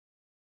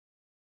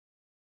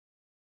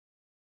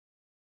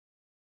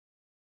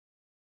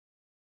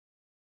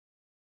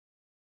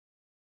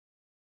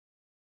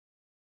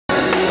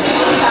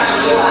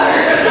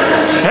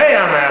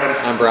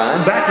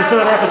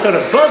another episode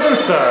of Buzz and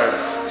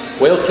Suds.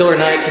 Whale Killer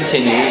Night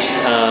continues.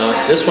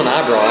 This one I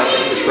brought.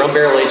 It's Rum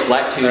Barrel Aged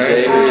Black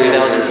Tuesday from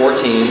 2014.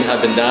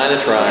 I've been dying to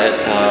try it.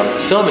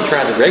 Still haven't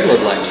tried the regular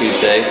Black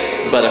Tuesday,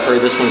 but I've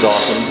heard this one's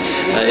awesome.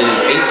 It is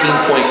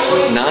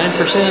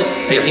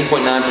 18.9%. 18.9%.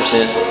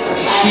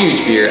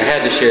 Huge beer. I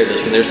had to share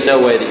this one. There's no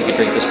way that you could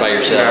drink this by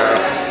yourself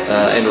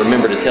and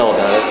remember to tell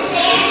about it.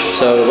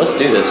 So let's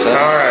do this.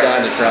 I'm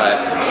dying to try it.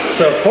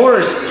 So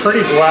pour is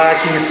pretty black.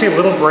 You can see a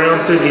little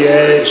brown through the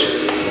edge.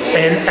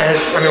 And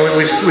as I mean,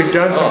 we've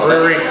done some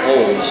brewery.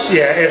 Holds.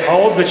 Yeah, it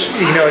holds, but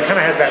you know, it kind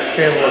of has that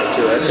thin look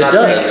to it. It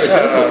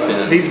does look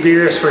thin. These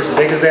beers, for as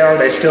big as they are,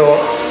 they still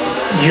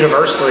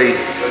universally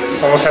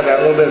almost have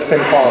that little bit of thin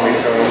quality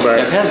to them.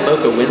 But I've had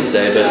Mocha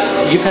Wednesday, but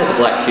you've had the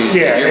Black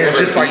Tuesday. Yeah, and it's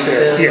just like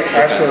this. Yeah,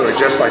 absolutely,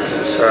 just like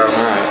this. So, all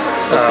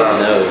right, let's get the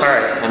nose. All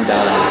right, I'm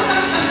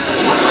dying.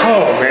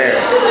 Oh man,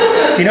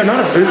 you know, not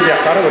as boozy as I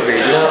thought it would be.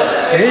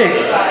 Big,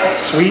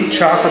 sweet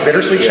chocolate,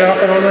 bittersweet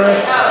chocolate on that.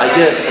 I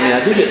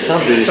do get some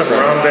booze Some from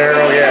rum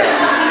barrel, yeah.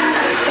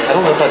 I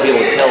don't know if I'd be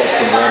able to tell it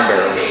from Rum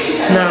Barrel.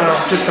 No,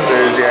 just some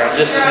booze, yeah.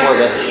 Just more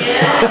of a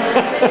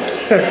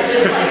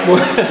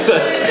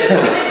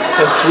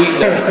a sweet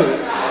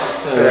note.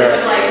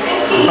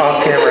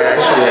 Off camera,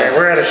 actually. Yeah.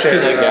 We're at a show.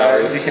 You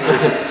can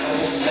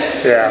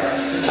yeah.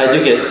 I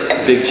do get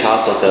big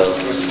chocolate though.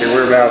 Let's see,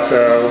 we're about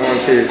 1,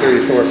 2,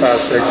 3, 4, 5,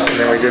 6, and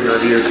then we didn't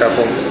review a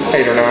couple,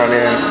 8 or 9 in.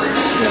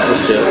 Yeah,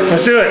 let's do it.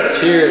 Let's do it.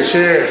 Cheers.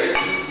 Cheers.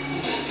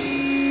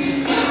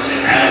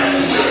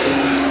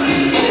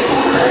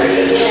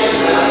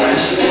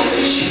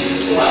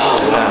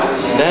 Wow,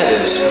 that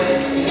is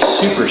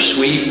super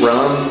sweet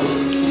rum.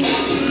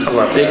 I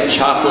love big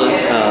chocolate.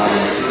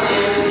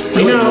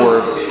 Really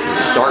more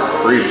dark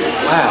fruit.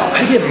 Wow.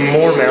 I get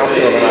more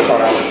mouthfeel than I thought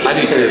I would. I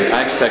do too.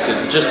 I expected,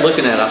 just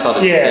looking at it, I thought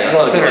it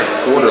would be like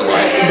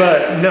borderline.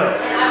 But no.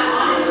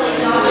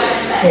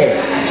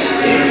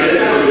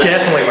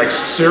 Definitely like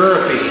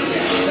syrupy.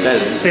 That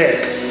is thick.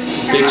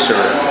 Big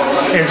syrup.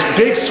 And it's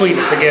big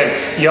sweetness. Again,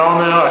 y'all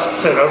know, I've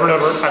said it over and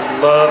over, I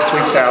love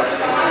sweet stouts.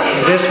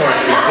 This one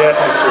is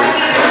definitely sweet.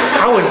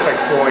 I wouldn't say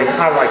cloying.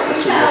 I like the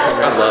sweetness in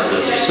it. I love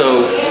this.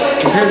 So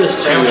compare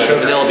this to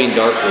Vanilla Bean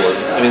Dark Wood.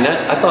 I mean,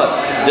 I thought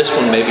this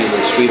one may be a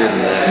little sweeter than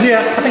that.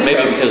 Yeah, I think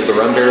maybe because of the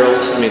rum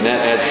barrels. I mean, that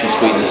adds some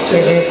sweetness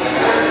to it.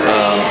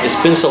 It's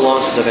been so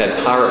long since I've had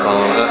Pirate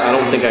Bomb. I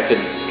don't think I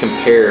could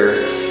compare.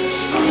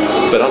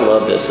 But I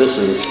love this. This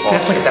is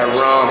awesome. Definitely that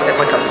rum and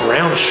like a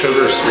brown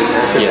sugar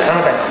sweetness. It's kind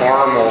of that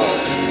caramel.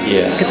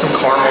 Yeah. Get some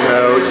caramel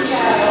notes.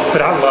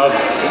 But I love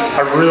this.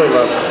 I really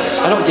love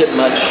this. I don't get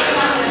much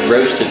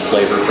roasted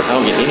flavor. I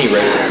don't get any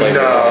roasted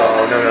flavor.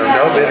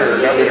 No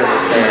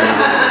bitterness there.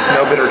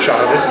 No bitter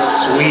chocolate. This is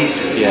sweet,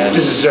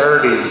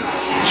 desserty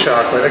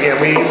chocolate. Again,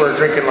 we were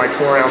drinking like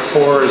 4-ounce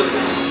pours.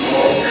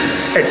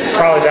 It's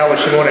probably about what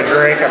you want to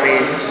drink. I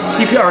mean,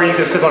 you can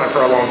sip on it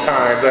for a long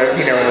time, but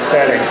you know, in a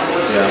setting,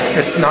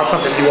 it's not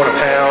something you want to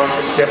pound.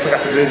 It's definitely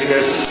got the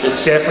booziness.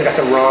 It's definitely got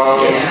the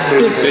rum.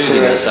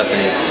 Booziness, I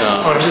think.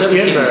 I'm just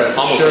getting the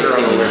almost sugar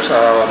on the lips.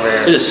 Oh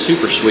man, it is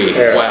super sweet.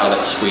 Yeah. Wow,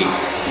 that's sweet.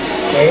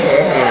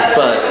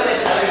 But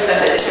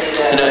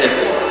you know,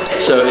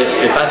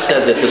 if I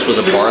said that this was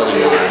a barley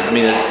wine, I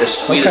mean, as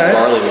sweet as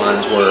barley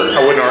wines were, I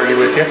wouldn't argue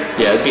with you.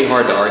 Yeah, it'd be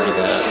hard to argue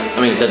that.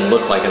 I mean, it doesn't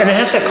look like it. And it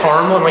has that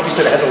caramel, and like you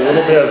said, it has a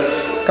little bit of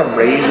like a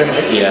raisin.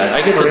 Yeah,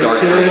 I get the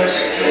dark fruits.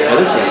 Yeah,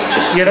 this is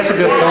just. Yeah, that's a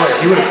good point. If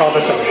you would have called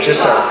this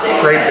just a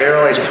great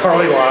barrel-aged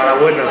barley wine, I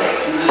wouldn't have.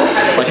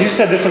 Like you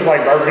said, this was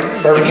like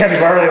Bourbon County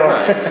barley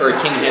wine. Right. Or a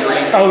King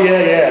Henry. Oh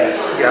yeah.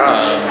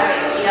 Gosh,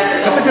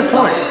 that's a good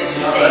point.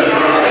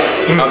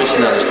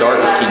 Obviously not as dark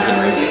as King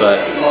Henry,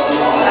 but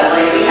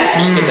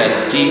just get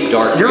that deep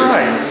dark. You're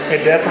right.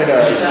 It definitely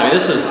does. I mean,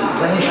 this is.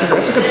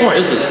 That's a good point.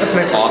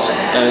 That's awesome.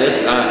 I mean,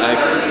 I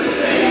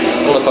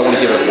don't know if I want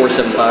to give it a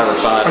 4.75 or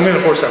 5. I'm going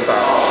to 4.75.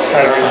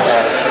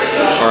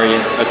 Are you?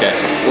 Okay.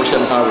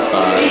 4.75 or 5.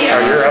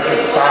 Oh, you're up at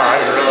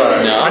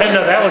 5. No. I didn't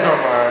know that was on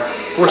mine.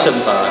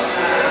 4.75.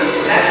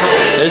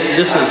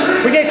 This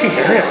is. We gave King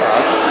Henry a 5.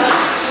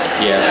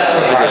 Yeah.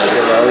 Last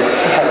year, though.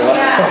 We've had a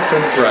lot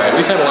since then. Right.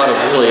 We've had a lot of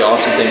really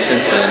awesome things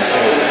since then.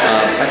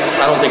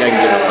 I don't think I can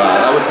give it a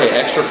 5. I would pay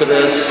extra for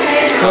this.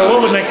 Well,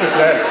 what would make this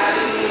better?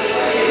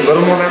 A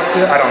little more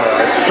mouthfeel? I don't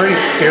know. It's pretty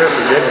syrupy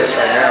goodness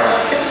right now.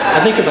 I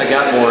think if I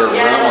got more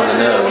rum on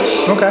the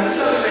nose. Okay.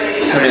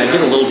 I mean, I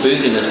get a little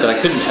booziness, but I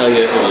couldn't tell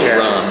you it was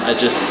rum. I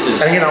just.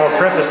 And again, I will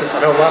preface this.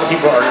 I know a lot of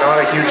people are not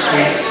a huge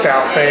sweet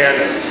stout fan.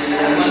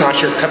 It's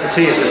not your cup of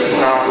tea if this is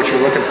not what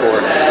you're looking for.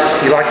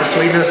 You like the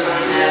sweetness,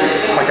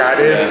 like I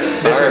did. Yeah.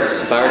 This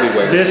is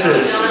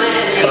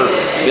perfect.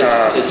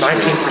 It's 19%.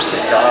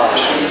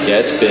 Gosh.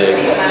 Yeah, it's big.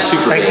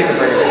 Super big. Thank you for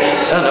bringing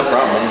this. No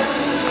problem.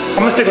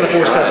 I'm gonna stick with a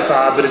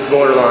 4.75, but it's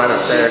borderline up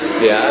there.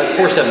 Yeah,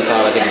 4.75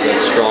 I think is a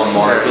strong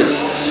mark.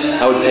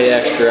 I would pay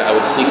extra. I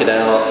would seek it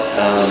out.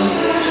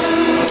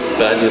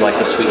 But I do like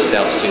the sweet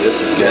stouts too.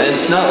 This is good. And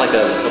it's not like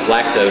a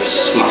lactose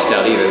sweet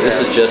stout either. This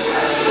is just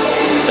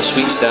a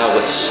sweet stout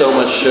with so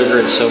much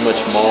sugar and so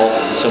much malt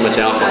and so much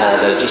alcohol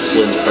that it just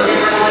blends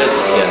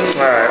perfect.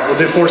 All right,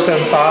 we'll do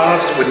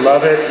 4.75s. We'd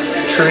love it.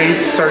 tree,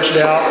 search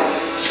it out,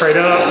 trade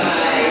up,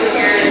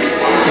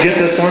 get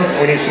this one.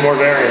 We need some more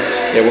variants.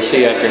 Yeah, we'll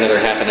see you after another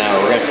half an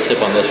hour. We're going to have to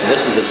sip on this one.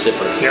 This is a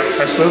sipper.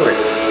 Yep, absolutely.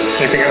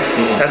 Anything else?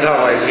 As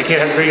always, if you can't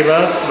have the beer you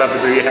love the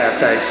beer you have.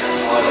 Thanks.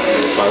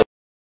 Bye.